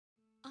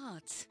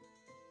arts.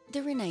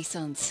 The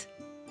Renaissance.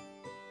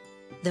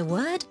 The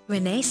word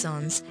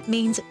Renaissance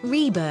means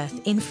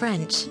rebirth in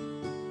French.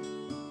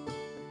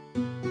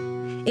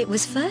 It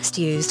was first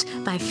used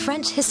by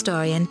French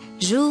historian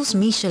Jules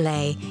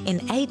Michelet in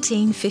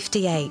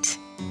 1858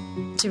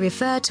 to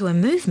refer to a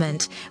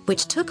movement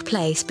which took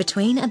place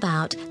between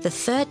about the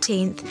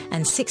 13th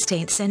and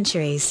 16th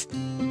centuries.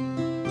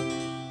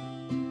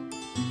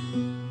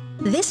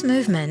 This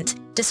movement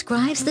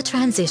describes the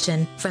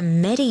transition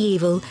from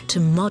medieval to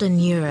modern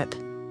Europe.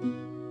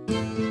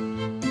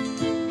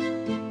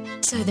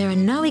 So there are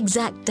no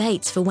exact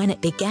dates for when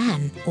it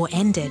began or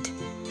ended.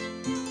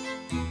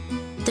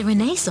 The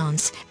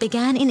Renaissance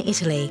began in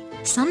Italy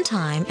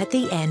sometime at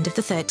the end of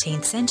the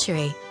 13th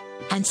century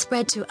and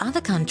spread to other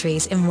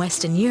countries in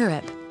Western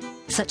Europe,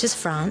 such as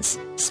France,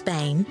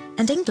 Spain,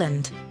 and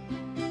England.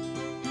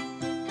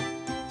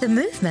 The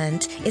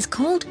movement is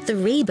called the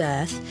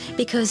Rebirth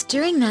because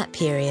during that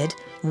period,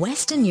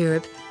 Western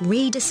Europe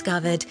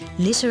rediscovered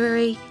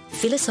literary,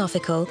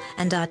 philosophical,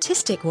 and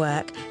artistic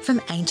work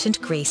from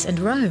ancient Greece and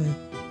Rome.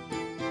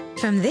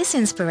 From this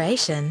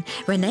inspiration,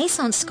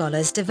 Renaissance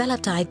scholars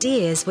developed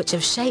ideas which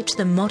have shaped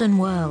the modern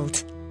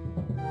world.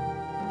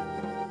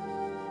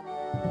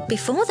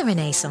 Before the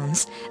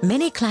Renaissance,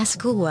 many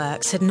classical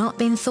works had not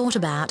been thought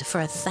about for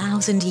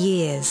 1,000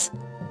 years.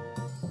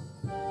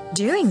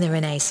 During the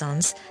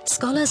Renaissance,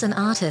 scholars and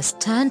artists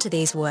turned to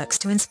these works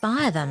to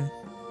inspire them.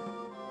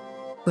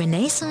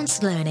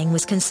 Renaissance learning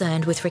was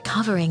concerned with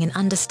recovering and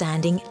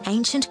understanding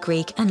ancient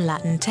Greek and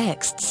Latin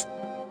texts.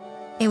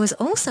 It was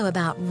also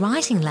about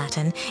writing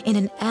Latin in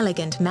an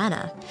elegant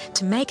manner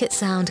to make it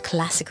sound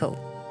classical.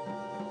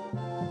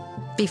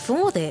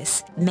 Before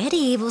this,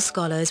 medieval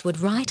scholars would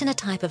write in a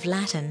type of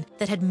Latin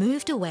that had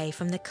moved away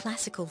from the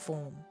classical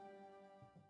form.